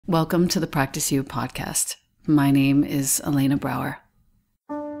Welcome to the Practice You podcast. My name is Elena Brower.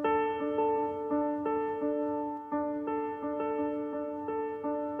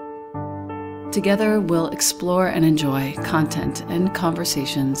 Together, we'll explore and enjoy content and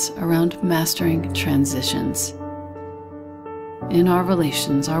conversations around mastering transitions in our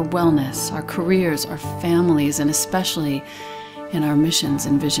relations, our wellness, our careers, our families, and especially in our missions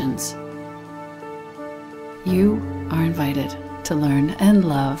and visions. You are invited to learn and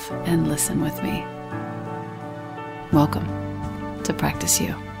love and listen with me. Welcome to Practice You.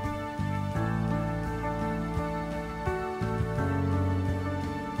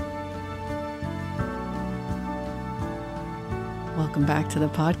 Welcome back to the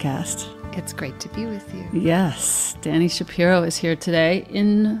podcast. It's great to be with you. Yes, Dani Shapiro is here today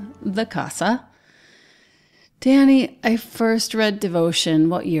in the casa. Dani, I first read Devotion.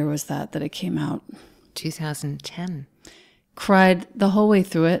 What year was that it came out? 2010. Cried the whole way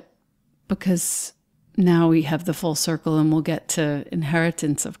through it because now we have the full circle and we'll get to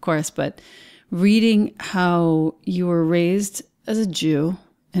Inheritance, of course. But reading how you were raised as a Jew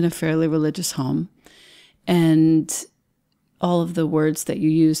in a fairly religious home and all of the words that you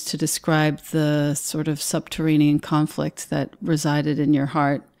used to describe the sort of subterranean conflict that resided in your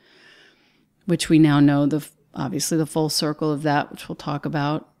heart, which we now know, obviously the full circle of that, which we'll talk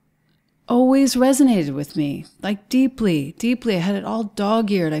about, always resonated with me, like deeply, deeply. I had it all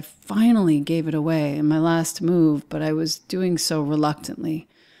dog-eared. I finally gave it away in my last move, but I was doing so reluctantly.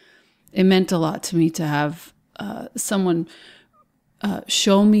 It meant a lot to me to have someone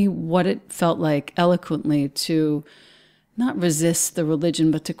show me what it felt like eloquently to not resist the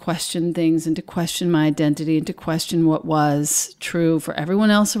religion, but to question things and to question my identity and to question what was true for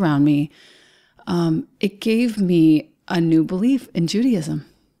everyone else around me. It gave me a new belief in Judaism.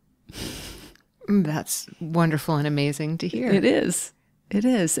 That's wonderful and amazing to hear. It is. It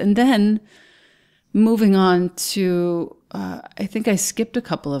is. And then moving on to, I think I skipped a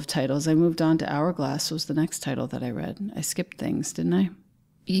couple of titles. I moved on to Hourglass was the next title that I read. I skipped things, didn't I?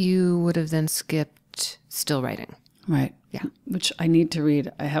 You would have then skipped Still Writing. Right. Yeah. Which I need to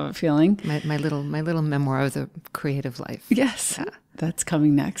read, I have a feeling. My little memoir of the creative life. Yes. Yeah. That's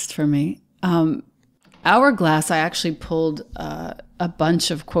coming next for me. Hourglass, I actually pulled a bunch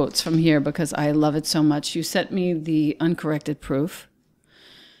of quotes from here because I love it so much. You sent me the uncorrected proof.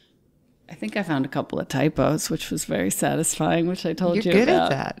 I think I found a couple of typos, which was very satisfying, which I told you about. You're good at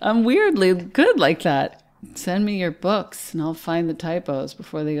that. I'm weirdly good like that. Send me your books and I'll find the typos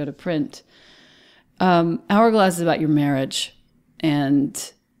before they go to print. Hourglass is about your marriage.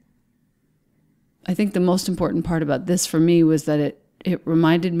 And I think the most important part about this for me was that it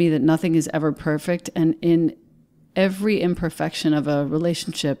reminded me that nothing is ever perfect. And in every imperfection of a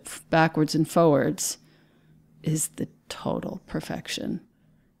relationship, backwards and forwards, is the total perfection.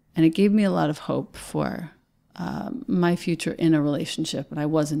 And it gave me a lot of hope for my future in a relationship. And I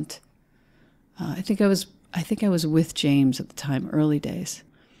wasn't, I think I was with James at the time, early days.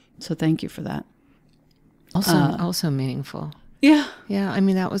 So thank you for that. Also meaningful. Yeah. Yeah. I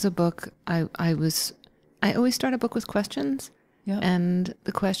mean, that was a book. I always start a book with questions. Yep. And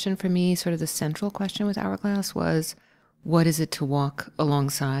the question for me, sort of the central question with Hourglass was, what is it to walk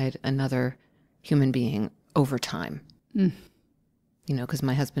alongside another human being over time? You know, because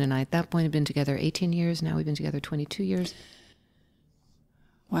my husband and I at that point had been together 18 years. Now we've been together 22 years.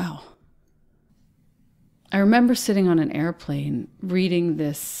 Wow. I remember sitting on an airplane reading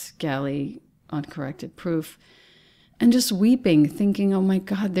this galley uncorrected proof and just weeping, thinking, oh my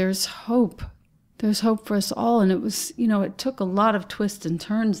God, there's hope. There's hope for us all. And it was, it took a lot of twists and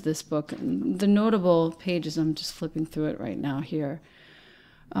turns, this book. And the notable pages, I'm just flipping through it right now here.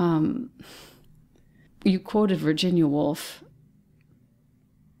 You quoted Virginia Woolf,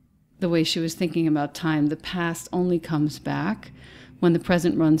 the way she was thinking about time. The past only comes back when the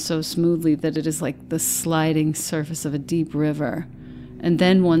present runs so smoothly that it is like the sliding surface of a deep river. And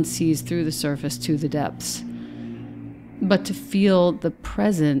then one sees through the surface to the depths. But to feel the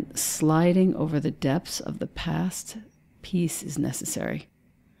present sliding over the depths of the past, peace is necessary.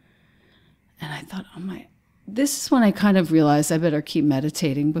 And I thought, this is when I kind of realized I better keep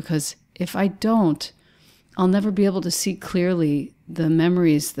meditating, because if I don't, I'll never be able to see clearly the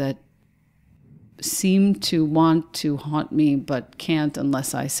memories that seem to want to haunt me, but can't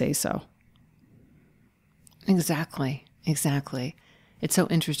unless I say so. Exactly. It's so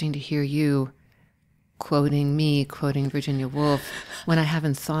interesting to hear you quoting Virginia Woolf when I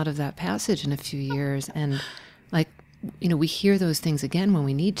haven't thought of that passage in a few years. And we hear those things again when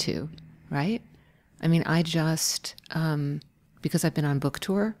we need to, right? I mean, I just, because I've been on book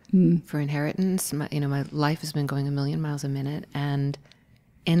tour for Inheritance, my life has been going a million miles a minute. And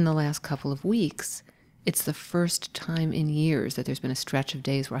in the last couple of weeks, it's the first time in years that there's been a stretch of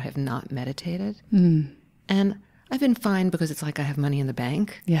days where I have not meditated. And I've been fine because it's like I have money in the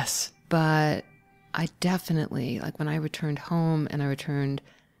bank. Yes. But I definitely, like when I returned home and I returned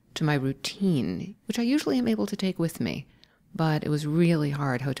to my routine, which I usually am able to take with me, but it was really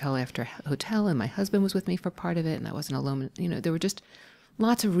hard, hotel after hotel, and my husband was with me for part of it, and I wasn't alone. You know, there were just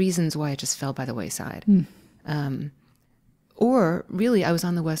lots of reasons why it just fell by the wayside. Or really, I was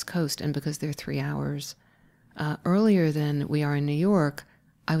on the West Coast, and because they're 3 hours earlier than we are in New York,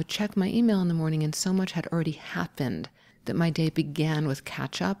 I would check my email in the morning, and so much had already happened that my day began with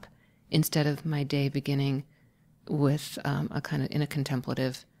catch up instead of my day beginning with a kind of in a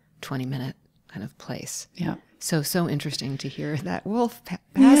contemplative 20-minute kind of place. Yeah. So interesting to hear that wolf passage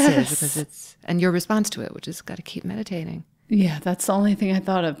Yes. because it's, and your response to it, which is got to keep meditating. Yeah, that's the only thing I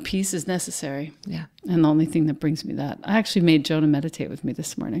thought of. Peace is necessary. Yeah. And the only thing that brings me that. I actually made Jonah meditate with me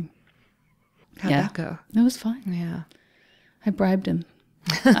this morning. How'd that go? It was fine. Yeah. I bribed him.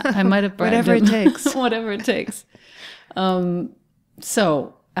 I might have bribed Whatever him. it takes. Whatever it takes.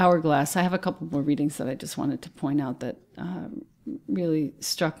 So, Hourglass. I have a couple more readings that I just wanted to point out that really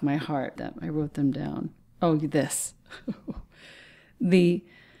struck my heart. That I wrote them down. Oh, this.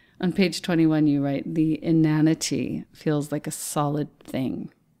 On page 21, you write, the inanity feels like a solid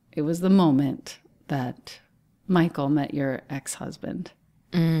thing. It was the moment that Michael met your ex-husband.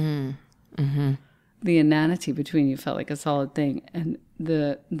 The inanity between you felt like a solid thing. And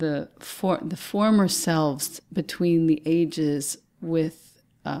the former selves between the ages with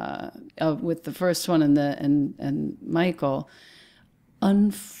the first one and Michael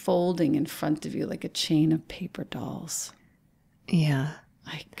unfolding in front of you like a chain of paper dolls. Yeah.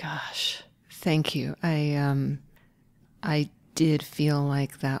 My gosh. Thank you. I did feel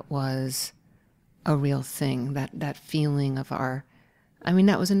like that was a real thing, that feeling of that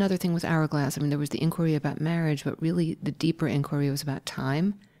was another thing with Hourglass. There was the inquiry about marriage, but really the deeper inquiry was about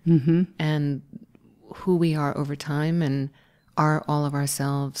time and who we are over time, and are all of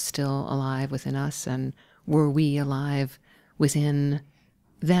ourselves still alive within us, and were we alive within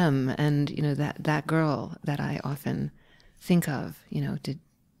them? And, that girl that I often think of,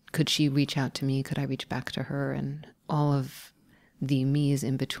 could she reach out to me? Could I reach back to her? And all of the me's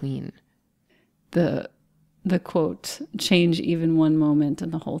in between. The quote, change even one moment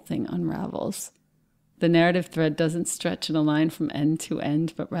and the whole thing unravels. The narrative thread doesn't stretch in a line from end to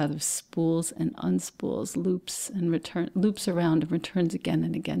end, but rather spools and unspools, loops around and returns again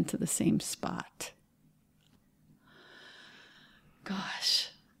and again to the same spot. Gosh.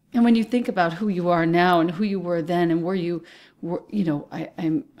 And when you think about who you are now and who you were then and where you were,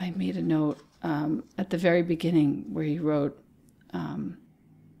 I made a note at the very beginning where you wrote,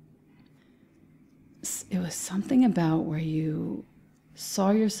 it was something about where you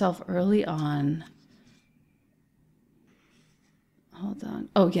saw yourself early on. Hold on.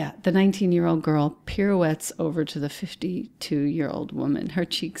 Oh, yeah. The 19-year-old girl pirouettes over to the 52-year-old woman, her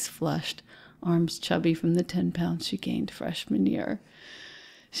cheeks flushed, arms chubby from the 10 pounds she gained freshman year.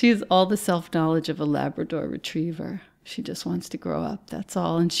 She has all the self-knowledge of a Labrador retriever. She just wants to grow up, that's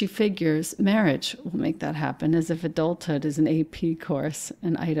all. And she figures marriage will make that happen, as if adulthood is an AP course,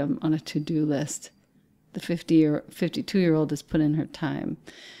 an item on a to-do list. The 52-year-old has put in her time,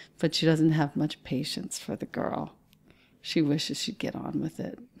 but she doesn't have much patience for the girl. She wishes she'd get on with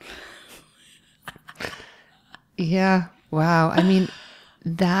it. Yeah. Wow. I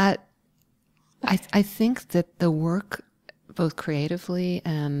think that the work, both creatively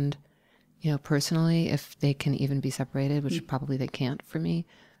and, personally, if they can even be separated, which probably they can't for me,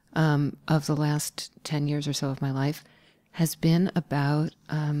 of the last 10 years or so of my life, has been about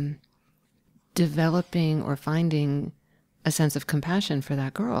developing or finding a sense of compassion for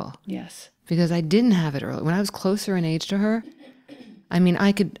that girl. Yes. Because I didn't have it early. When I was closer in age to her,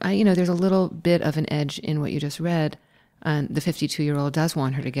 there's a little bit of an edge in what you just read. And the 52-year-old does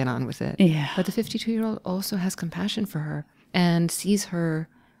want her to get on with it. Yeah. But the 52-year-old also has compassion for her and sees her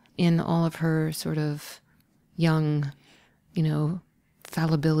in all of her sort of young,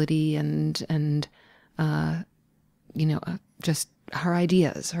 fallibility and just her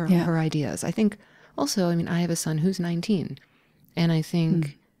ideas, her ideas. I think also, I have a son who's 19, and I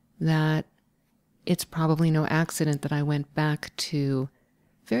think that it's probably no accident that I went back to,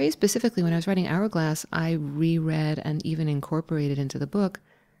 very specifically when I was writing Hourglass, I reread and even incorporated into the book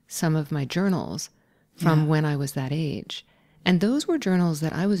some of my journals from when I was that age. And those were journals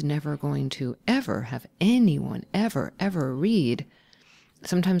that I was never going to ever have anyone ever read.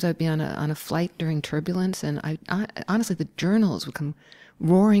 Sometimes I'd be on a flight during turbulence, and I honestly, the journals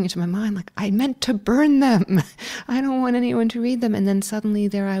roaring into my mind, like, I meant to burn them. I don't want anyone to read them. And then suddenly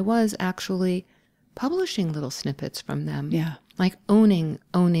there I was actually publishing little snippets from them. Yeah. Like owning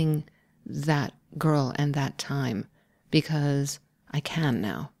that girl and that time, because I can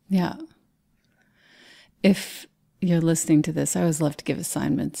now. Yeah. If you're listening to this, I always love to give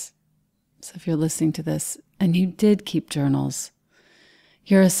assignments. So if you're listening to this and you did keep journals,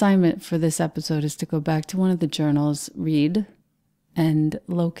 your assignment for this episode is to go back to one of the journals, read, and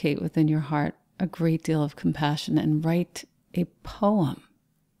locate within your heart a great deal of compassion and write a poem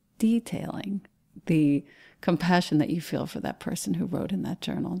detailing the compassion that you feel for that person who wrote in that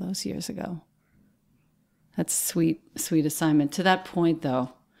journal those years ago. That's a sweet, sweet assignment. To that point,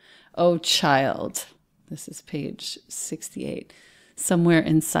 though, oh child, this is page 68. Somewhere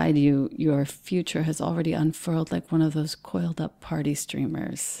inside you, your future has already unfurled like one of those coiled up party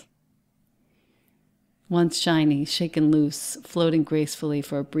streamers. Once shiny, shaken loose, floating gracefully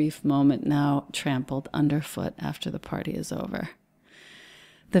for a brief moment, now trampled underfoot after the party is over.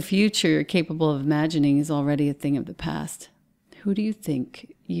 The future you're capable of imagining is already a thing of the past. Who do you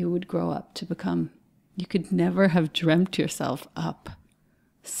think you would grow up to become? You could never have dreamt yourself up.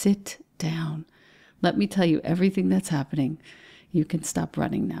 Sit down. Let me tell you everything that's happening. You can stop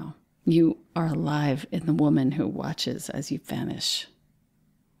running now. You are alive in the woman who watches as you vanish.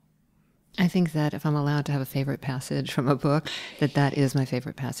 I think that if I'm allowed to have a favorite passage from a book, that is my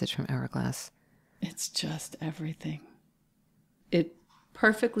favorite passage from Hourglass. It's just everything. It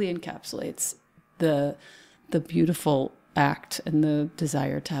perfectly encapsulates the beautiful act and the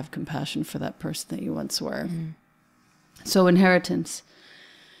desire to have compassion for that person that you once were. Mm. So Inheritance.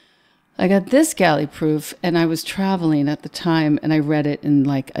 I got this galley proof, and I was traveling at the time, and I read it in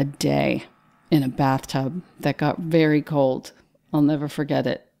like a day in a bathtub that got very cold. I'll never forget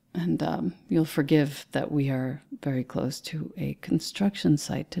it. And you'll forgive that we are very close to a construction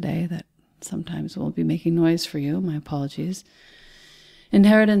site today that sometimes will be making noise for you. My apologies.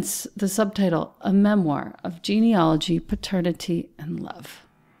 Inheritance, the subtitle, A Memoir of Genealogy, Paternity, and Love.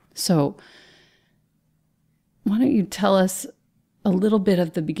 So why don't you tell us a little bit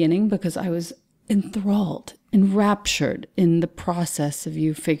of the beginning, because I was enthralled, enraptured in the process of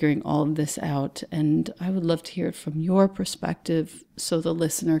you figuring all of this out. And I would love to hear it from your perspective so the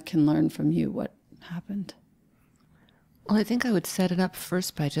listener can learn from you what happened. Well, I think I would set it up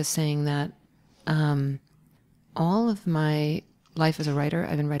first by just saying that all of my life as a writer,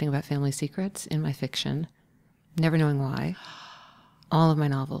 I've been writing about family secrets in my fiction, never knowing why. All of my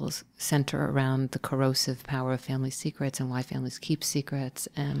novels center around the corrosive power of family secrets and why families keep secrets.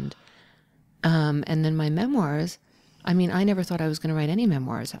 And then my memoirs, I mean, I never thought I was going to write any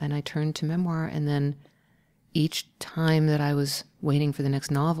memoirs. And I turned to memoir, and then each time that I was waiting for the next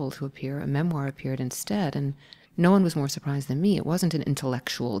novel to appear, a memoir appeared instead. And no one was more surprised than me. It wasn't an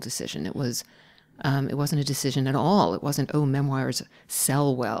intellectual decision. It wasn't a decision at all. It wasn't, oh, memoirs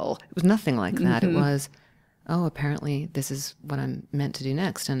sell well. It was nothing like that. Mm-hmm. It was, oh, apparently this is what I'm meant to do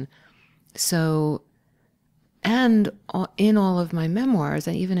next. And so, and in all of my memoirs,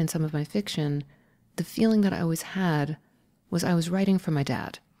 and even in some of my fiction, the feeling that I always had was I was writing for my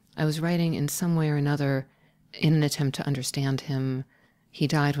dad. I was writing in some way or another in an attempt to understand him. He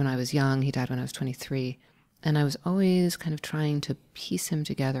died when I was young. He died when I was 23. And I was always kind of trying to piece him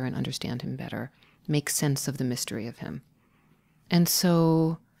together and understand him better, make sense of the mystery of him. And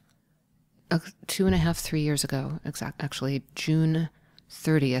so 2.5, 3 years ago, actually June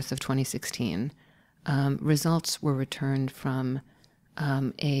 30th of 2016, results were returned from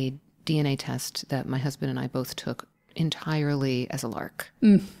a DNA test that my husband and I both took entirely as a lark.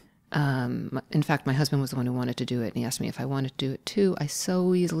 Mm. In fact, my husband was the one who wanted to do it, and he asked me if I wanted to do it too. I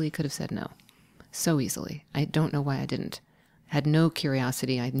so easily could have said no. So easily. I don't know why I didn't. I had no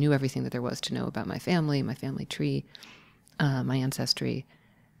curiosity. I knew everything that there was to know about my family tree, my ancestry.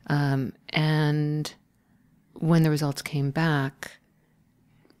 And when the results came back,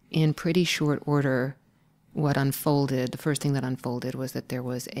 in pretty short order, the first thing that unfolded was that there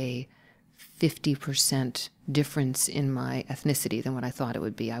was a 50% difference in my ethnicity than what I thought it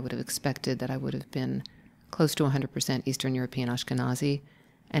would be. I would have expected that I would have been close to 100% Eastern European Ashkenazi,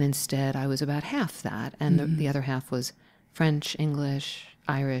 and instead I was about half that, and the other half was French, English,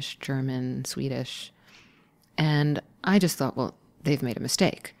 Irish, German, Swedish. And I just thought, well, they've made a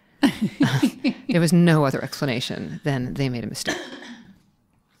mistake. There was no other explanation than they made a mistake.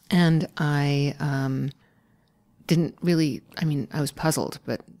 And I didn't really, I was puzzled,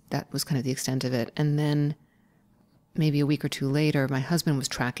 but that was kind of the extent of it. And then maybe a week or two later, my husband was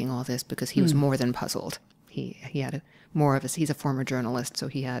tracking all this because he was more than puzzled. He had he's a former journalist, so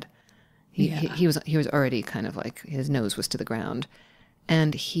he was already kind of like, his nose was to the ground.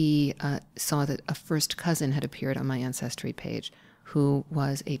 And he saw that a first cousin had appeared on my ancestry page who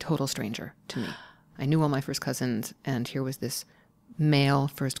was a total stranger to me. I knew all my first cousins, and here was this male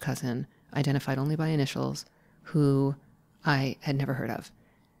first cousin, identified only by initials, who I had never heard of.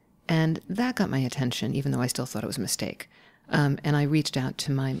 And that got my attention, even though I still thought it was a mistake. And I reached out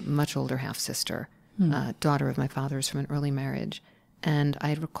to my much older half-sister, daughter of my father's from an early marriage. And I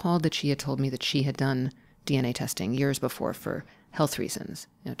had recalled that she had told me that she had done DNA testing years before for health reasons,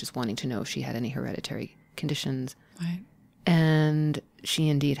 just wanting to know if she had any hereditary conditions. Right. And she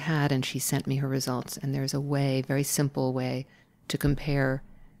indeed had, and she sent me her results. And there's a way, very simple way, to compare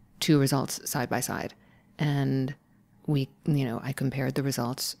two results side by side. And I compared the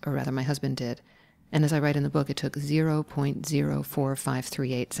results, or rather my husband did. And as I write in the book, it took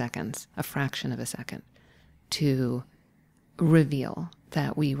 0.04538 seconds, a fraction of a second, to reveal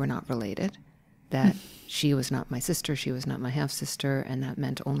that we were not related, that she was not my sister, she was not my half-sister, and that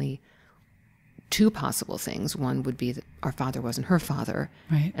meant only two possible things. One would be that our father wasn't her father,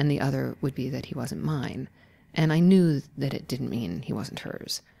 right, and the other would be that he wasn't mine. And I knew that it didn't mean he wasn't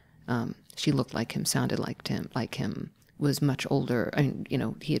hers. She looked like him, sounded like him, was much older. I mean,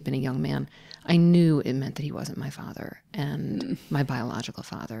 he had been a young man. I knew it meant that he wasn't my father and my biological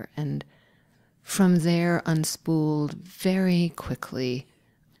father. And from there unspooled very quickly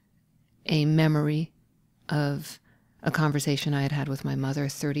a memory of a conversation I had had with my mother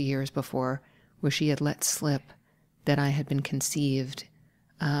 30 years before, where she had let slip that I had been conceived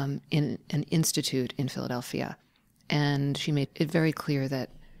in an institute in Philadelphia. And she made it very clear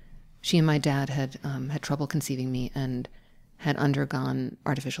that she and my dad had trouble conceiving me and had undergone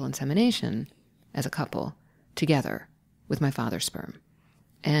artificial insemination as a couple together with my father's sperm.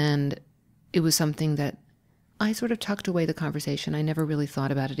 And it was something that I sort of tucked away the conversation. I never really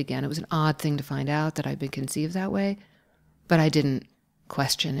thought about it again. It was an odd thing to find out that I'd been conceived that way, but I didn't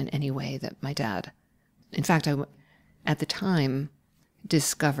question in any way that my dad... In fact, I, at the time,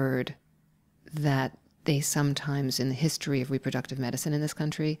 discovered that they sometimes, in the history of reproductive medicine in this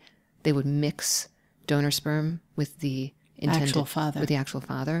country, they would mix donor sperm with the actual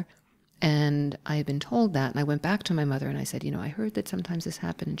father. And I had been told that, and I went back to my mother and I said, I heard that sometimes this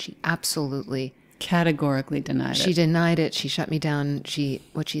happened, and she absolutely... categorically denied it. She denied it. She shut me down.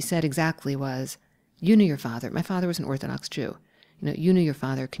 What she said exactly was, you knew your father. My father was an Orthodox Jew. You knew your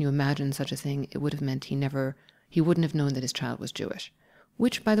father. Can you imagine such a thing? It would have meant he wouldn't have known that his child was Jewish.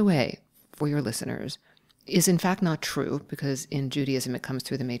 Which, by the way, for your listeners, is in fact not true, because in Judaism it comes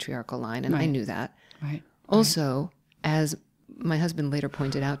through the matriarchal line, and right. I knew that. Right. Also, as my husband later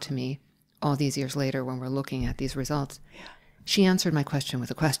pointed out to me, all these years later when we're looking at these results, she answered my question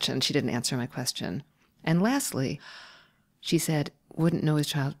with a question. She didn't answer my question. And lastly, she said, wouldn't know his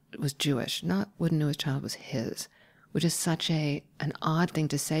child was Jewish, not wouldn't know his child was his, which is such an odd thing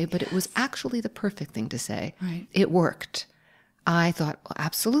to say, but it was actually the perfect thing to say. Right. It worked. I thought, well,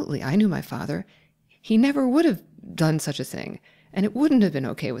 absolutely, I knew my father. He never would have done such a thing, and it wouldn't have been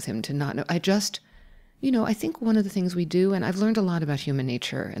okay with him to not know. I just, I think one of the things we do, and I've learned a lot about human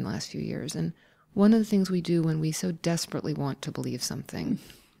nature in the last few years, and one of the things we do when we so desperately want to believe something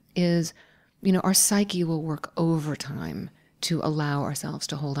is, our psyche will work overtime to allow ourselves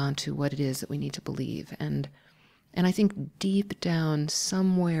to hold on to what it is that we need to believe. And I think deep down,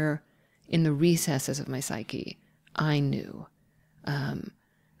 somewhere in the recesses of my psyche, I knew.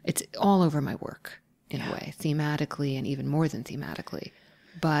 It's all over my work, in a way, thematically and even more than thematically.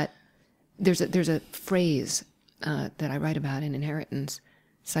 But there's a phrase that I write about in Inheritance,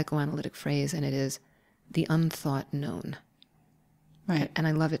 psychoanalytic phrase, and it is the unthought known. Right. And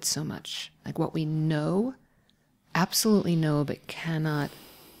I love it so much. Like what we know, absolutely know, but cannot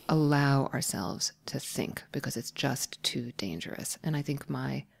allow ourselves to think because it's just too dangerous. And I think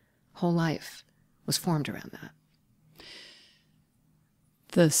my whole life was formed around that.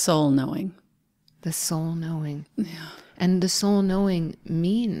 The soul knowing. The soul knowing. Yeah. And the soul knowing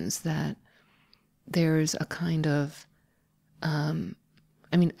means that there's a kind of,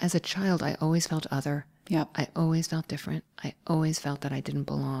 as a child, I always felt other. Yep. I always felt different. I always felt that I didn't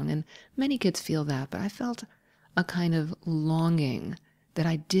belong. And many kids feel that, but I felt a kind of longing that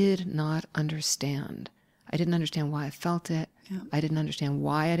I did not understand. I didn't understand why I felt it. Yep. I didn't understand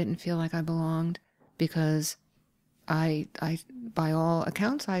why I didn't feel like I belonged, because I, by all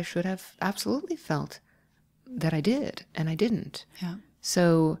accounts, I should have absolutely felt that I did, and I didn't. Yeah.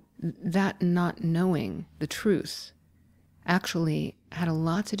 So that not knowing the truth actually had a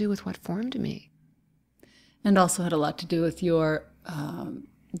lot to do with what formed me. And also had a lot to do with your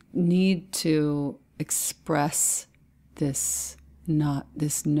need to express this not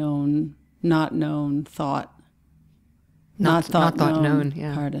known thought. Not thought known.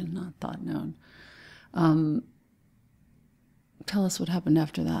 Yeah. Pardon, not thought known. Tell us what happened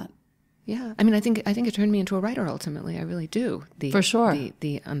after that. Yeah, I mean, I think it turned me into a writer ultimately. I really do. For sure.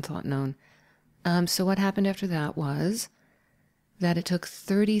 The unthought known. So what happened after that was that it took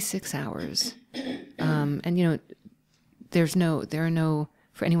 36 hours. And you know, there are no,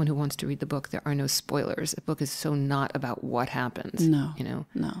 for anyone who wants to read the book, there are no spoilers. The book is so not about what happens. No. You know?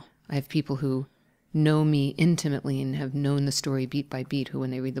 No. I have people who know me intimately and have known the story beat by beat, who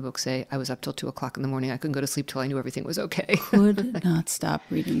when they read the book say, I was up till 2:00 in the morning. I couldn't go to sleep till I knew everything was okay. Could not stop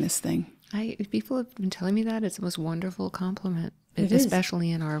reading this thing. People have been telling me that. It's the most wonderful compliment, It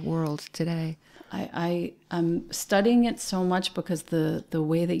especially in our world today. I'm studying it so much because the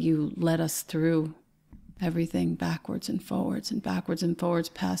way that you led us through everything backwards and forwards,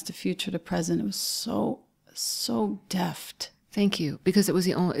 past to future to present, it was so deft. Thank you, because it was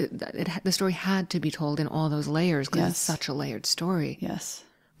the story had to be told in all those layers because it's such a layered story. Yes.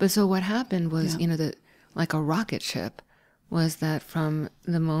 But so what happened was, like a rocket ship, was that from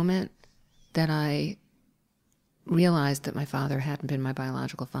the moment that I realized that my father hadn't been my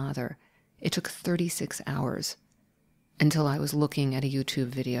biological father, it took 36 hours until I was looking at a YouTube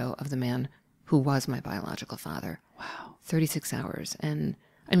video of the man who was my biological father. Wow. 36 hours. And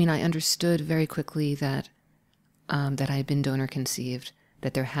I mean, I understood very quickly that I had been donor conceived,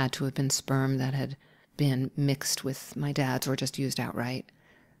 that there had to have been sperm that had been mixed with my dad's or just used outright.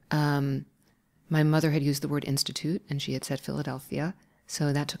 My mother had used the word institute and she had said Philadelphia.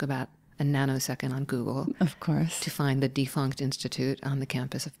 So that took about a nanosecond on Google. Of course. To find the defunct institute on the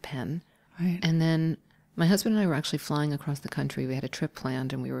campus of Penn. Right. And then my husband and I were actually flying across the country. We had a trip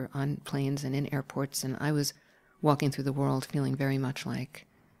planned and we were on planes and in airports. And I was walking through the world feeling very much like,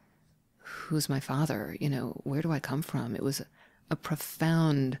 who's my father? You know, where do I come from? It was a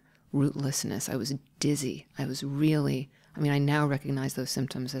profound rootlessness. I was dizzy. I was really, I now recognize those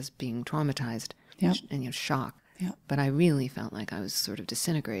symptoms as being traumatized and shock. Yep. But I really felt like I was sort of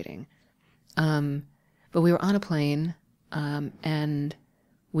disintegrating. But we were on a plane, and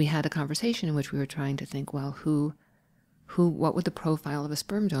we had a conversation in which we were trying to think, well, what would the profile of a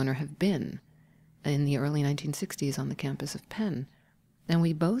sperm donor have been in the early 1960s on the campus of Penn? And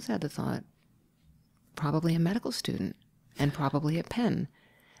we both had the thought, probably a medical student and probably at Penn.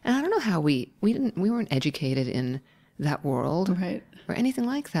 And I don't know how we weren't educated in that world Right. or anything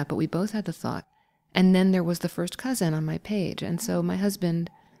like that, but we both had the thought. And then there was the first cousin on my page. And so my husband,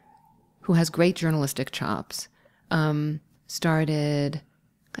 who has great journalistic chops, started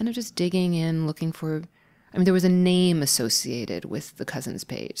kind of just digging in, looking for, there was a name associated with the cousin's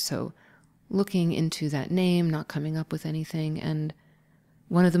page. So looking into that name, not coming up with anything. And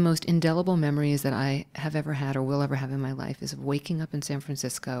one of the most indelible memories that I have ever had or will ever have in my life is of waking up in San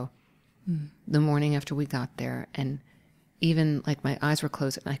Francisco the morning after we got there. And even like my eyes were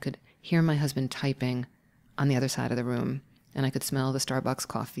closed and I could hear my husband typing on the other side of the room. And I could smell the Starbucks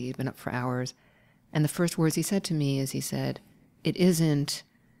coffee. He'd been up for hours. And the first words he said to me is he said, it isn't,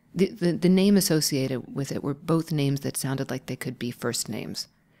 the name associated with it were both names that sounded like they could be first names.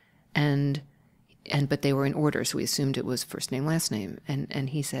 But they were in order, so we assumed it was first name, last name. And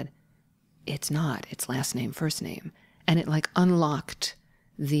he said, it's not, it's last name, first name. And it like unlocked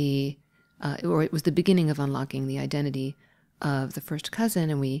or it was the beginning of unlocking the identity of the first cousin.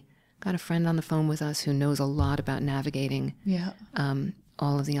 And we got a friend on the phone with us who knows a lot about navigating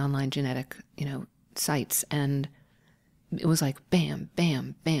all of the online genetic, sites. And it was like, bam,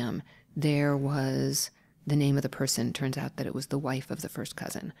 bam, bam. There was the name of the person. Turns out that it was the wife of the first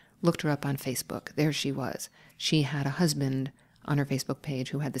cousin. Looked her up on Facebook. There she was. She had a husband on her Facebook page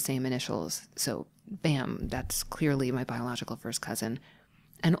who had the same initials. So, bam, that's clearly my biological first cousin.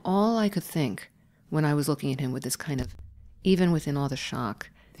 And all I could think when I was looking at him with this kind of, even within all the shock,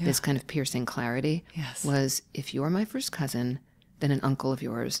 this kind of piercing clarity was, if you're my first cousin, then an uncle of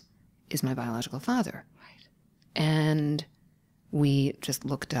yours is my biological father. Right. And we just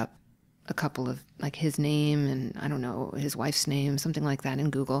looked up a couple of, like, his name and, I don't know, his wife's name, something like that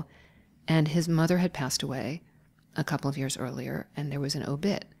in Google. And his mother had passed away a couple of years earlier, and there was an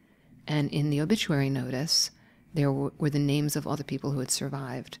obit. And in the obituary notice, there were the names of all the people who had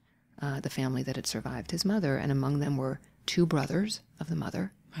survived, the family that had survived his mother. And among them were 2 brothers of the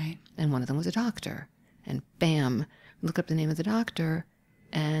mother. Right. And one of them was a doctor. And bam, look up the name of the doctor,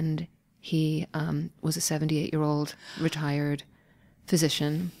 and he was a 78-year-old retired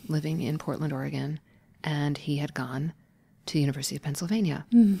physician living in Portland, Oregon, and he had gone to the University of Pennsylvania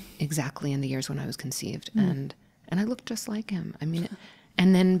exactly in the years when I was conceived. And I looked just like him.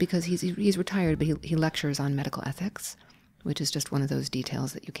 And then because he's retired, but he lectures on medical ethics, which is just one of those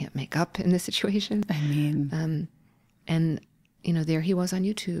details that you can't make up in this situation. And, there he was on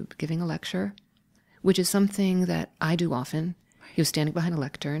YouTube giving a lecture, which is something that I do often. He was standing behind a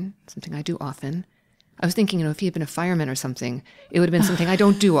lectern, something I do often. I was thinking, if he had been a fireman or something, it would have been something I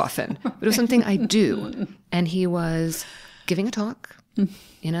don't do often, but it was something I do. And he was giving a talk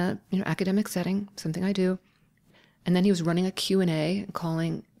in a academic setting, something I do. And then he was running a Q&A and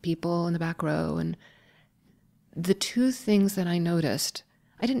calling people in the back row. And the two things that I noticed,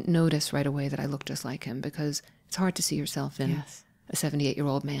 I didn't notice right away that I looked just like him, because it's hard to see yourself in a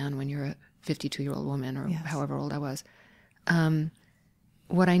 78-year-old man when you're a 52-year-old woman, or however old I was.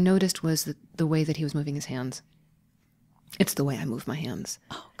 What I noticed was the way that he was moving his hands. It's the way I move my hands.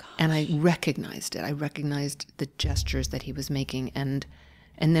 Oh, gosh. And I recognized it. I recognized the gestures that he was making. And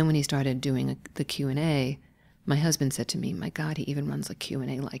then when he started doing the Q&A, my husband said to me, my God, he even runs a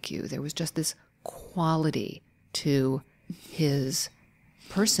Q&A like you. There was just this quality to his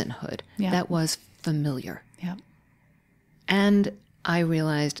personhood that was familiar. Yeah. And I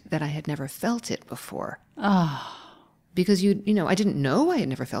realized that I had never felt it before. Oh. Because, I didn't know I had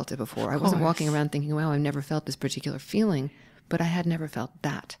never felt it before. I wasn't walking around thinking, wow, I've never felt this particular feeling. But I had never felt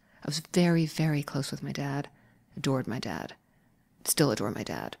that. I was very, very close with my dad, adored my dad, still adore my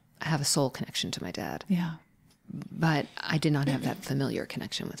dad. I have a soul connection to my dad. Yeah. But I did not have that familiar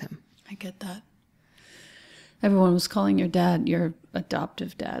connection with him. I get that. Everyone was calling your dad your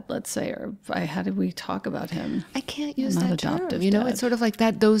adoptive dad, let's say, or how did we talk about him? I can't use Not that term. adoptive Dad. It's sort of like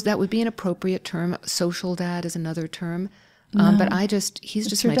that. That would be an appropriate term. Social dad is another term. No, but he's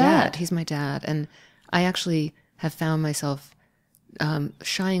just my dad. He's my dad. And I actually have found myself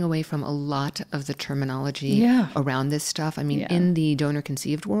shying away from a lot of the terminology around this stuff. I mean, in the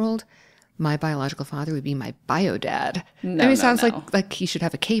donor-conceived world, my biological father would be my bio dad. It sounds like he should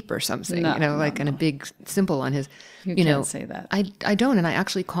have a cape or something, and a big symbol on his. You can't say that. I don't, and I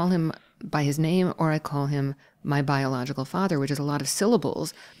actually call him by his name, or I call him my biological father, which is a lot of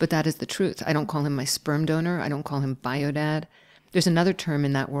syllables, but that is the truth. I don't call him my sperm donor. I don't call him bio dad. There's another term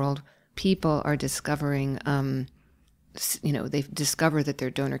in that world. People are discovering, they discover that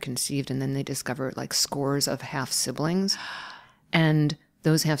they're donor conceived, and then they discover like scores of half siblings, and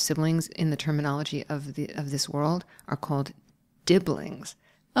those half siblings in the terminology of this world are called dibblings.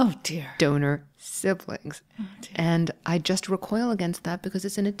 Oh dear. Donor siblings. Oh, dear. And I just recoil against that because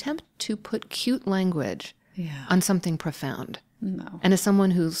it's an attempt to put cute language on something profound. No. And as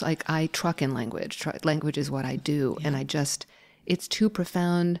someone who's like, I truck in language. Language is what I do. And it's too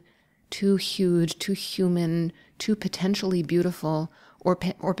profound, too huge, too human, too potentially beautiful, or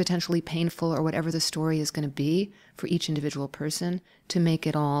potentially painful, or whatever the story is going to be for each individual person, to make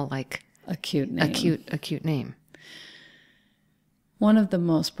it all like a cute name. A cute name. One of the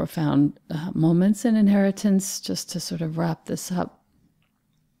most profound moments in Inheritance, just to sort of wrap this up,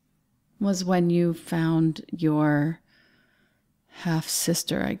 was when you found your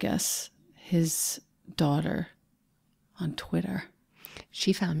half-sister, I guess, his daughter, on Twitter.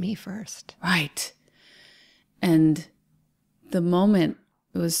 She found me first. Right. And the moment,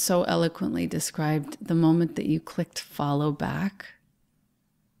 it was so eloquently described, the moment that you clicked follow back,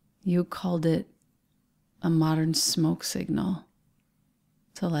 you called it a modern smoke signal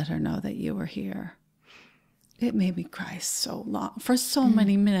to let her know that you were here. It made me cry so long. For so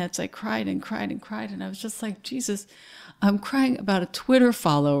many minutes, I cried and cried and cried. And I was just like, Jesus, I'm crying about a Twitter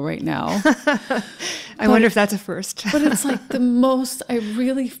follow right now. I wonder if that's a first. But it's like the most, I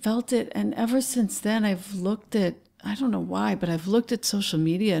really felt it. And ever since then, I've looked at, I don't know why, but I've looked at social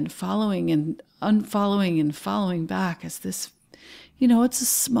media and following and unfollowing and following back as this, it's a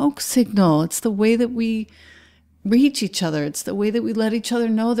smoke signal. It's the way that we reach each other. It's the way that we let each other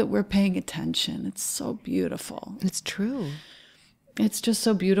know that we're paying attention. It's so beautiful. It's true. It's just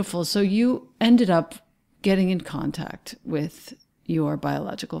so beautiful. So you ended up getting in contact with your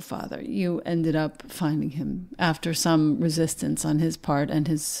biological father. You ended up finding him after some resistance on his part and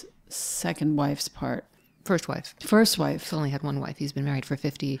his second wife's part. First wife. He's only had one wife. He's been married for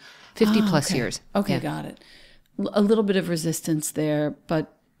 50 plus years. Okay, got it. A little bit of resistance there,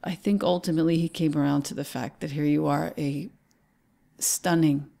 but I think ultimately he came around to the fact that here you are, a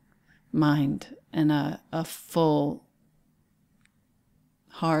stunning mind and a full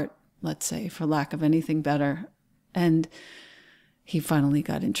heart, let's say, for lack of anything better. And he finally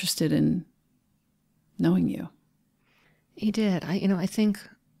got interested in knowing you. He did. I think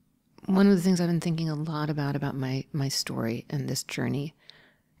one of the things I've been thinking a lot about my story and this journey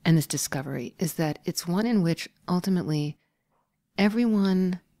and this discovery is that it's one in which ultimately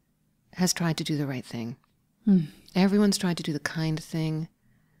everyone has tried to do the right thing. Everyone's tried to do the kind thing,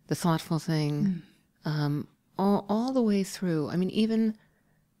 the thoughtful thing, all the way through. I mean, even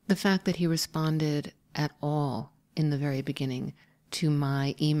the fact that he responded at all in the very beginning to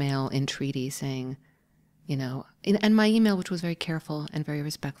my email entreaty saying, you know, and my email, which was very careful and very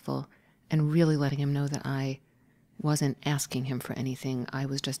respectful, and really letting him know that I wasn't asking him for anything. I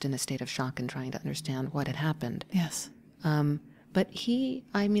was just in a state of shock and trying to understand what had happened. Yes. But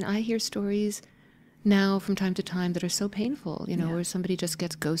I hear stories now from time to time that are so painful, you know, where somebody just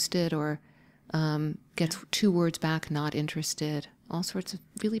gets ghosted or gets 2 words back, not interested, all sorts of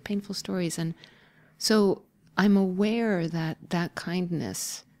really painful stories. And so I'm aware that that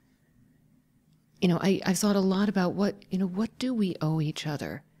kindness, you know, I thought a lot about what do we owe each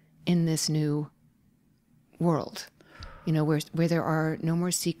other in this new world, you know, where there are no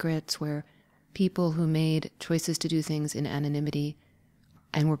more secrets, where people who made choices to do things in anonymity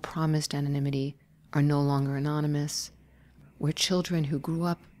and were promised anonymity are no longer anonymous, where children who grew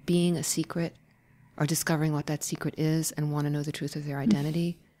up being a secret are discovering what that secret is and want to know the truth of their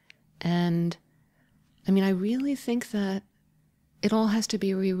identity. And I mean, I really think that it all has to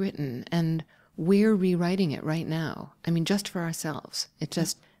be rewritten, and we're rewriting it right now. I mean, just for ourselves.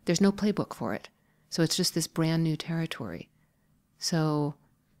 There's no playbook for it. So it's just this brand new territory. So,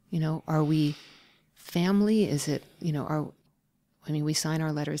 you know, are we family? Is it, you know, we sign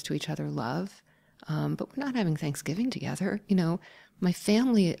our letters to each other, love, but we're not having Thanksgiving together. You know, my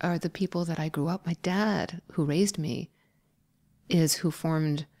family are the people that I grew up. My dad, who raised me, is who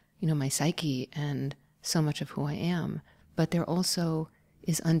formed, you know, my psyche and so much of who I am. But there also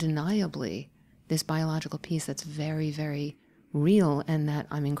is undeniably this biological piece that's very, very real, and that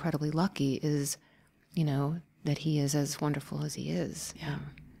I'm incredibly lucky is, you know, that he is as wonderful as he is. Yeah.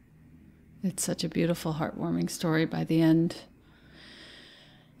 It's such a beautiful, heartwarming story by the end.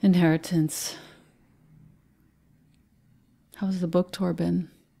 Inheritance. How's the book tour been?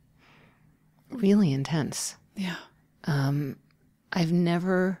 Really intense. Yeah. I've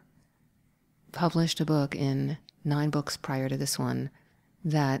never published a book in 9 books prior to this one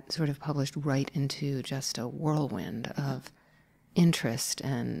that sort of published right into just a whirlwind of interest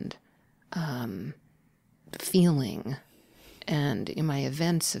and feeling. And my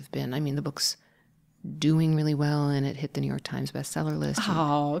events have been, the book's doing really well, and it hit the New York Times bestseller list.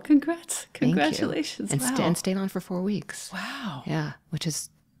 Oh, congrats. Congratulations. And, wow. and stayed on for 4 weeks. Wow. Yeah, which is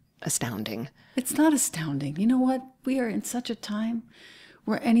astounding. It's not astounding. You know what? We are in such a time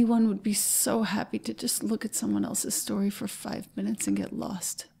where anyone would be so happy to just look at someone else's story for 5 minutes and get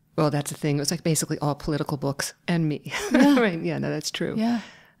lost. Well, that's the thing. It was like basically all political books and me. Yeah. Right. Yeah, no, that's true. Yeah.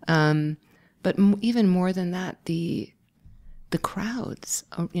 But even more than that, the crowds,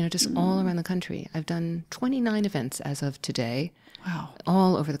 just all around the country. I've done 29 events as of today. Wow.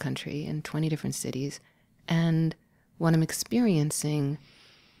 All over the country in 20 different cities. And what I'm experiencing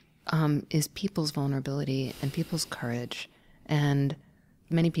is people's vulnerability and people's courage. And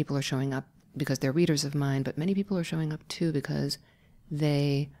many people are showing up because they're readers of mine, but many people are showing up too because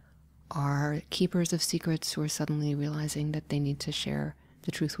they are keepers of secrets who are suddenly realizing that they need to share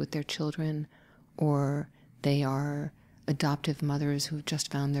the truth with their children, or they are adoptive mothers who've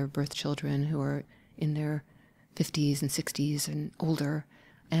just found their birth children who are in their 50s and 60s and older,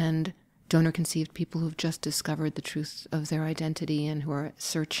 and donor-conceived people who've just discovered the truth of their identity and who are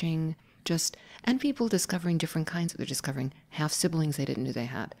searching and people discovering different kinds. They're discovering half-siblings they didn't know they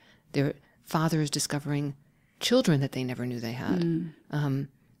had. Their fathers discovering children that they never knew they had.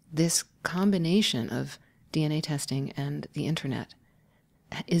 This combination of DNA testing and the internet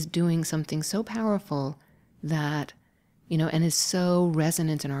is doing something so powerful that, and is so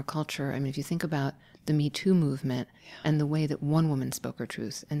resonant in our culture. If you think about the Me Too movement and the way that one woman spoke her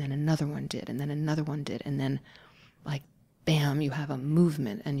truth, and then another one did, and then another one did, and then, like, bam, you have a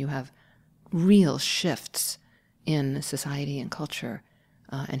movement and you have real shifts in society and culture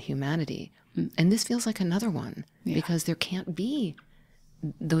and humanity. And this feels like another one because there can't be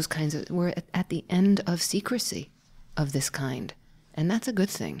those kinds of, we're at the end of secrecy of this kind. And that's a good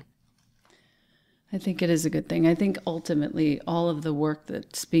thing. I think it is a good thing. I think ultimately all of the work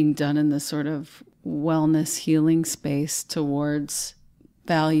that's being done in this sort of wellness healing space towards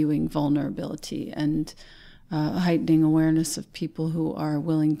valuing vulnerability and heightening awareness of people who are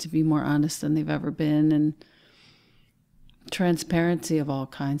willing to be more honest than they've ever been, and transparency of all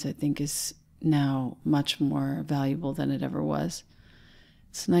kinds, I think, is now much more valuable than it ever was.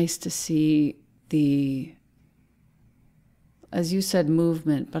 It's nice to see the, as you said,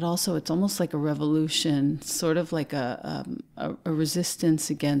 movement, but also it's almost like a revolution, sort of like a resistance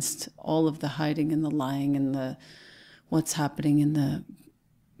against all of the hiding and the lying and the what's happening in the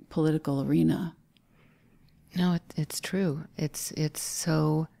political arena. No, it's true. It's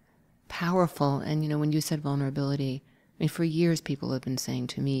so powerful. And, when you said vulnerability, for years people have been saying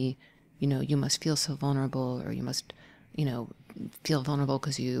to me you must feel so vulnerable, or you must, feel vulnerable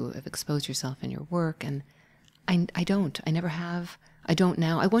because you have exposed yourself in your work. And I don't. I never have. I don't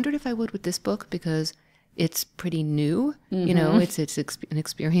now. I wondered if I would with this book, because it's pretty new. It's an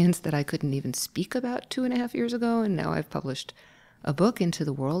experience that I couldn't even speak about 2.5 years ago, and now I've published a book into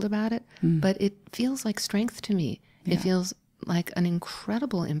the world about it. But it feels like strength to me. Yeah. It feels like an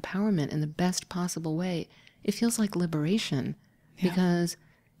incredible empowerment in the best possible way. It feels like liberation, because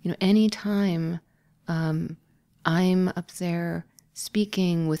any time I'm up there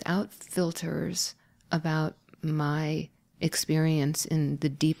speaking without filters about my experience in the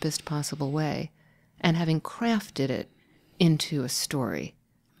deepest possible way, and having crafted it into a story.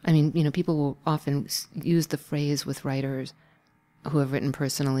 I mean, people will often use the phrase with writers who have written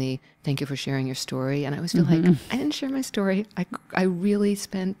personally, "Thank you for sharing your story." And I always feel like, I didn't share my story. I really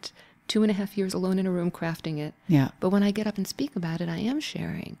spent 2.5 years alone in a room crafting it. Yeah. But when I get up and speak about it, I am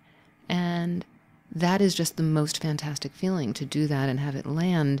sharing. And that is just the most fantastic feeling, to do that and have it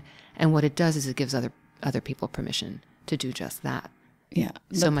land. And what it does is it gives other people permission to do just that. Yeah.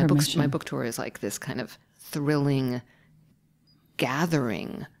 So my book tour is like this kind of thrilling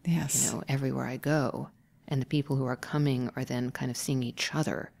gathering, yes, everywhere I go. And the people who are coming are then kind of seeing each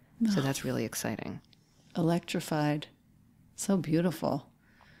other. So that's really exciting. Electrified. So beautiful.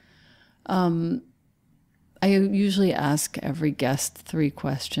 I usually ask every guest 3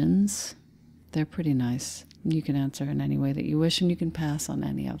 questions. They're pretty nice. You can answer in any way that you wish, and you can pass on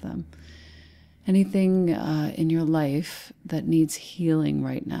any of them. Anything in your life that needs healing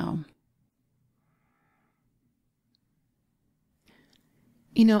right now?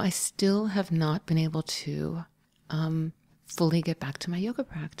 I still have not been able to fully get back to my yoga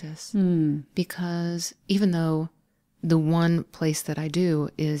practice, because even though the one place that I do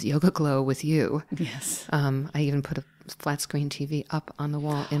is Yoga Glow with you. Yes. I even put a flat screen TV up on the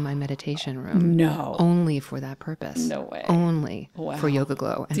wall in my meditation room. No. Only for that purpose. No way. Only Wow. for Yoga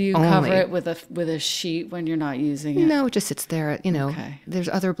Glow. And do you cover it with a sheet when you're not using it? No, it just sits there. Okay. There's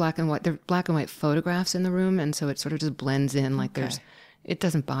other black and white photographs in the room, and so it sort of just blends in. Like it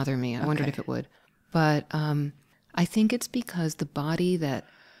doesn't bother me. I wondered if it would, but I think it's because the body that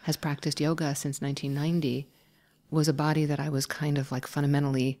has practiced yoga since 1990 was a body that I was kind of like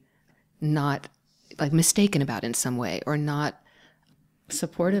fundamentally not like mistaken about in some way, or not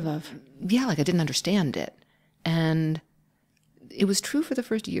supportive of. Yeah, like I didn't understand it. And it was true for the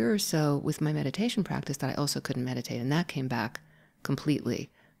first year or so with my meditation practice that I also couldn't meditate, and that came back completely.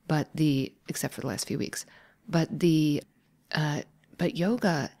 Except for the last few weeks. But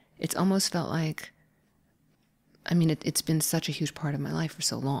yoga, it's almost felt like, it's been such a huge part of my life for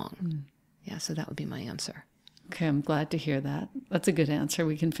so long. Yeah, so that would be my answer. Okay, I'm glad to hear that. That's a good answer.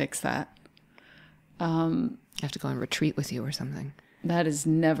 We can fix that. I have to go on retreat with you or something. That is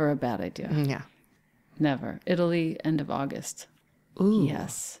never a bad idea. Yeah. Never. Italy, end of August. Ooh.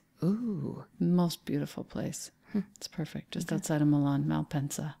 Yes. Ooh. Most beautiful place. It's perfect. Just outside of Milan,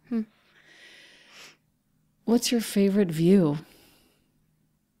 Malpensa. What's your favorite view?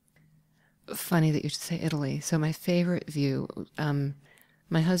 Funny that you should say Italy. So my favorite view,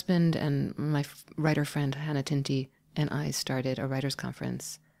 my husband and my writer friend Hannah Tinti and I started a writers'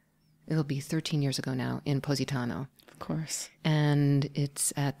 conference. It'll be 13 years ago now in Positano. Of course. And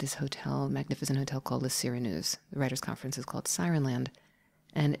it's at this hotel, magnificent hotel called the Cyrenus. The writers' conference is called Sirenland.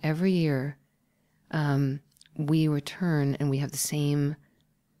 And every year we return and we have the same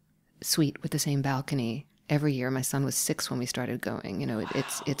suite with the same balcony every year. My son was 6 when we started going. Wow.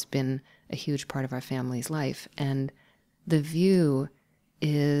 It's been a huge part of our family's life. And the view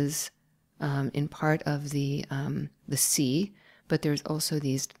is in part of the sea, but there's also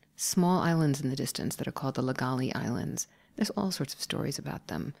these small islands in the distance that are called the Lagali Islands. There's all sorts of stories about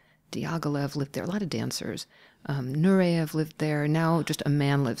them. Diaghilev lived there, a lot of dancers. Nureyev lived there. Now just a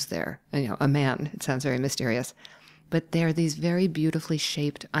man lives there. A man. It sounds very mysterious. But they're these very beautifully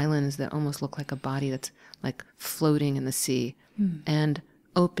shaped islands that almost look like a body that's like floating in the sea. And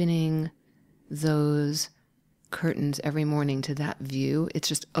opening those curtains every morning to that view, it's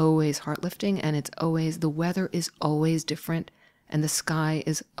just always heart-lifting, and it's always, the weather is always different, and the sky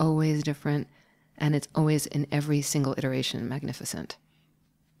is always different, and it's always in every single iteration magnificent.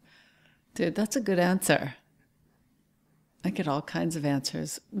 Dude, that's a good answer. I get all kinds of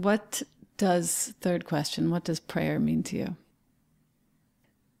answers. Third question, what does prayer mean to you?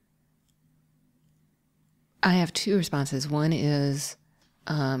 I have 2 responses. One is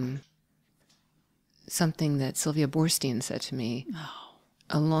something that Sylvia Boorstein said to me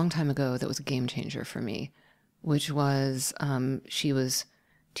a long time ago that was a game changer for me, which was she was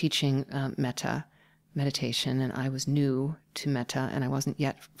teaching metta meditation, and I was new to metta, and I wasn't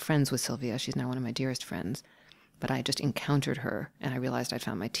yet friends with Sylvia. She's now one of my dearest friends. But I just encountered her, and I realized I'd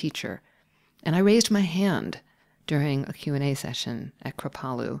found my teacher. And I raised my hand during a Q&A session at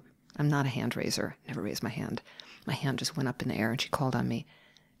Kripalu. I'm not a hand raiser, never raised my hand. My hand just went up in the air, and she called on me.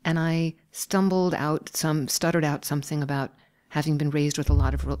 And I stuttered out something about having been raised with a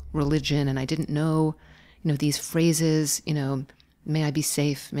lot of religion, and I didn't know, these phrases, may I be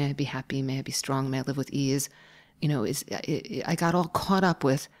safe, may I be happy, may I be strong, may I live with ease. I got all caught up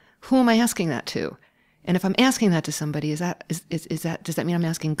with, who am I asking that to? And if I'm asking that to somebody, does that mean I'm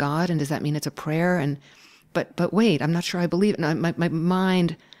asking God? And does that mean it's a prayer? But wait, I'm not sure I believe it. And my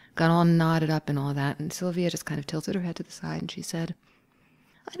mind got all knotted up and all that. And Sylvia just kind of tilted her head to the side and she said,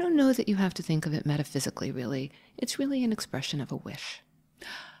 I don't know that you have to think of it metaphysically, really. It's really an expression of a wish.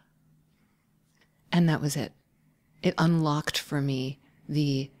 And that was it. It unlocked for me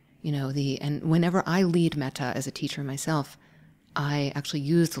and whenever I lead metta as a teacher myself, I actually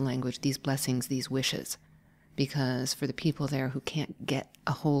use the language, these blessings, these wishes, because for the people there who can't get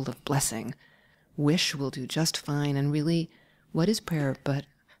a hold of blessing, wish will do just fine. And really, what is prayer but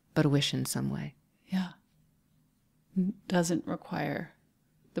a wish in some way? Yeah. Doesn't require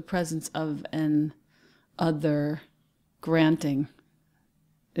the presence of an other granting.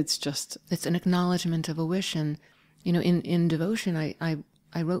 It's an acknowledgement of a wish. And, in devotion,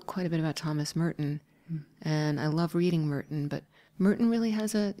 I wrote quite a bit about Thomas Merton, and I love reading Merton, but Merton really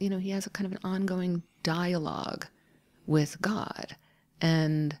has he has a kind of an ongoing dialogue with God.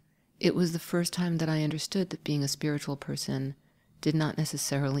 And it was the first time that I understood that being a spiritual person did not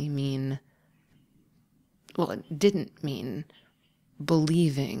necessarily mean, it didn't mean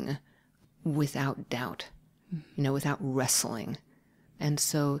believing without doubt, without wrestling. And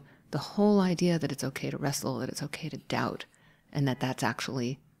so the whole idea that it's okay to wrestle, that it's okay to doubt, and that that's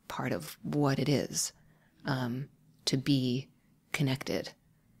actually part of what it is to be connected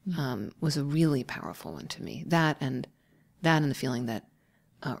was a really powerful one to me. That and the feeling that,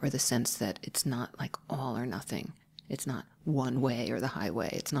 or the sense that it's not like all or nothing. It's not one way or the highway.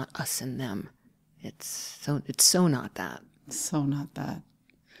 It's not us and them. It's so not that. So not that.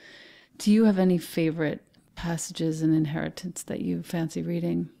 Do you have any favorite passages in Inheritance that you fancy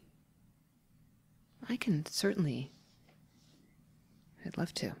reading? I can certainly. I'd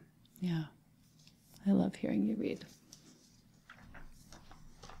love to. Yeah. I love hearing you read.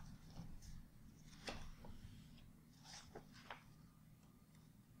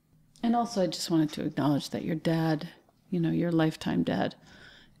 And also, I just wanted to acknowledge that your dad, your lifetime dad,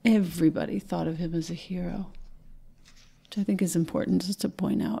 everybody thought of him as a hero, which I think is important just to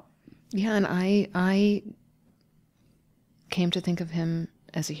point out. Yeah, and I came to think of him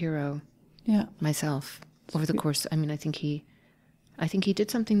as a hero myself over the course. I think he did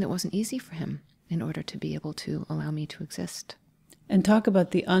something that wasn't easy for him in order to be able to allow me to exist. And talk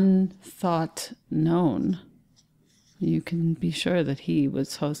about the unthought known. You can be sure that he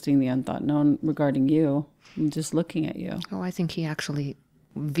was hosting the unthought known regarding you, just looking at you. Oh, I think he actually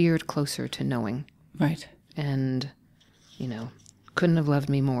veered closer to knowing. Right. And, couldn't have loved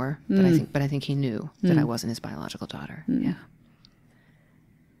me more, but I think he knew that I wasn't his biological daughter. Yeah.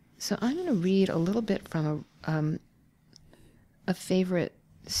 So I'm going to read a little bit from a favorite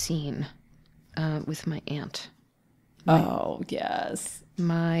scene with my aunt. Oh, yes.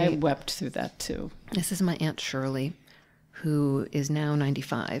 I wept through that too. This is my Aunt Shirley, who is now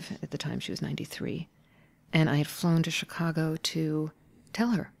 95. At the time, she was 93. And I had flown to Chicago to tell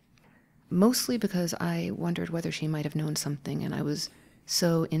her, mostly because I wondered whether she might have known something, and I was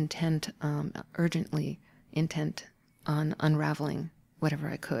so urgently intent on unraveling whatever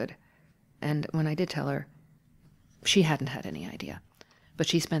I could. And when I did tell her, she hadn't had any idea. But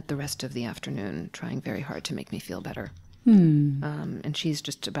she spent the rest of the afternoon trying very hard to make me feel better. And she's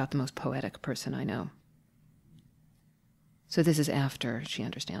just about the most poetic person I know. So this is after she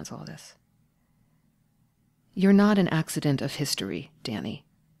understands all this. You're not an accident of history, Dani,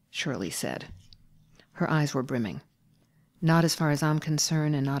 Shirley said. Her eyes were brimming. Not as far as I'm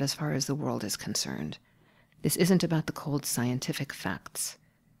concerned, and not as far as the world is concerned. This isn't about the cold scientific facts.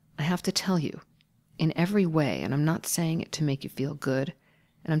 I have to tell you, in every way, and I'm not saying it to make you feel good,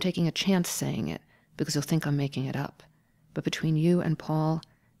 and I'm taking a chance saying it because you'll think I'm making it up. But between you and Paul,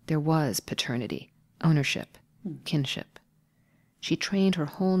 there was paternity, ownership, kinship. She trained her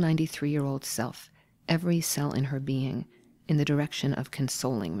whole 93-year-old self, every cell in her being, in the direction of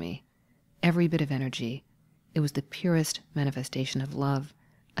consoling me. Every bit of energy. It was the purest manifestation of love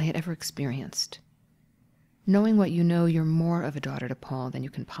I had ever experienced. Knowing what you know, you're more of a daughter to Paul than you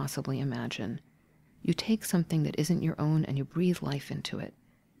can possibly imagine. You take something that isn't your own and you breathe life into it.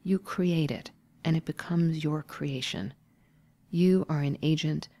 You create it, and it becomes your creation. You are an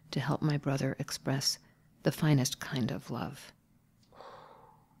agent to help my brother express the finest kind of love.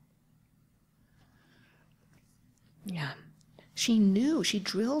 Yeah. She knew. She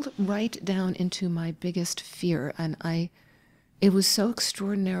drilled right down into my biggest fear, and it was so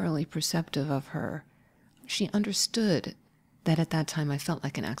extraordinarily perceptive of her. She understood that at that time I felt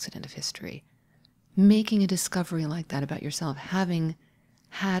like an accident of history. Making a discovery like that about yourself, having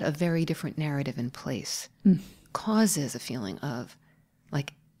had a very different narrative in place, causes a feeling of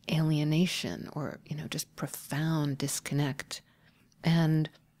like alienation or, just profound disconnect. And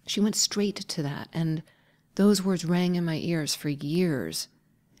she went straight to that. And those words rang in my ears for years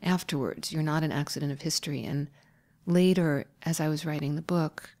afterwards. You're not an accident of history. And later, as I was writing the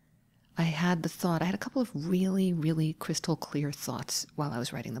book, I had a couple of really, really crystal clear thoughts while I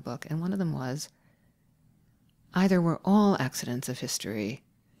was writing the book. And one of them was, either we're all accidents of history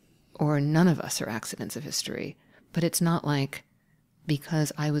or none of us are accidents of history. But it's not like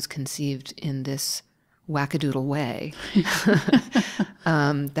because I was conceived in this wackadoodle way,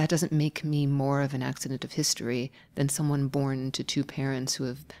 that doesn't make me more of an accident of history than someone born to two parents who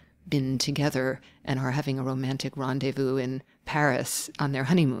have been together and are having a romantic rendezvous in Paris on their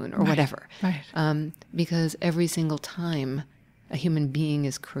honeymoon or whatever. Right. Because every single time a human being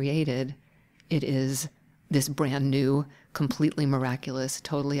is created, it is this brand new, completely miraculous,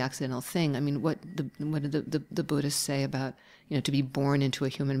 totally accidental thing. I mean, what did the Buddhists say about, to be born into a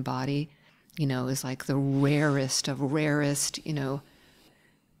human body, is like the rarest of rarest,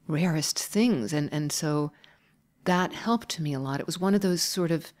 rarest things. And so that helped me a lot. It was one of those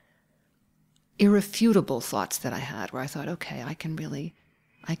sort of irrefutable thoughts that I had where I thought, okay, I can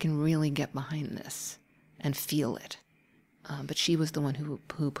really get behind this and feel it. But she was the one who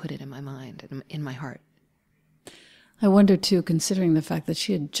put it in my mind and in my heart. I wonder, too, considering the fact that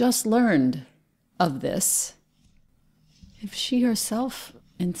she had just learned of this, if she herself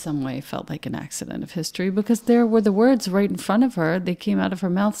in some way felt like an accident of history, because there were the words right in front of her. They came out of her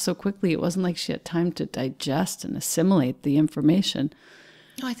mouth so quickly. It wasn't like she had time to digest and assimilate the information.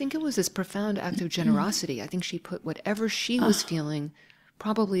 No, I think it was this profound act of generosity. I think she put whatever she was feeling,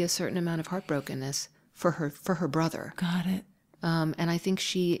 probably a certain amount of heartbrokenness, for her brother. Got it. And I think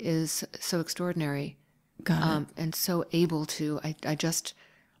she is so extraordinary. Got it. And so able to, I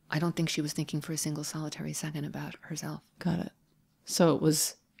don't think she was thinking for a single solitary second about herself. Got it. So it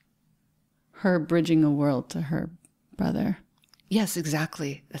was her bridging a world to her brother. Yes,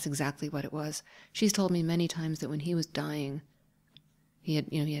 exactly. That's exactly what it was. She's told me many times that when he was dying, he had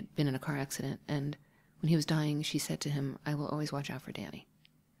been in a car accident, and when he was dying, she said to him, "I will always watch out for Dani."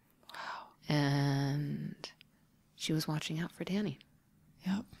 Wow. And she was watching out for Dani.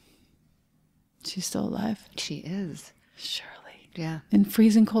 Yep. She's still alive? She is. Surely. Yeah. In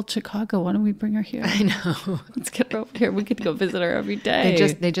freezing cold Chicago. Why don't we bring her here? I know. Let's get her over here. We could go visit her every day.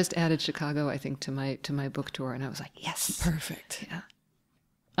 They just added Chicago, I think, to my book tour, and I was like, yes. Perfect. Yeah.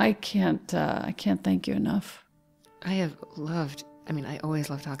 I can't thank you enough. I always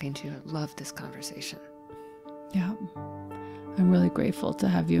love talking to you. I love this conversation. Yeah. I'm really grateful to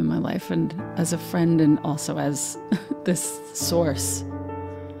have you in my life, and as a friend and also as this source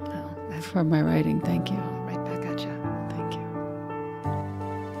for my writing. Thank you.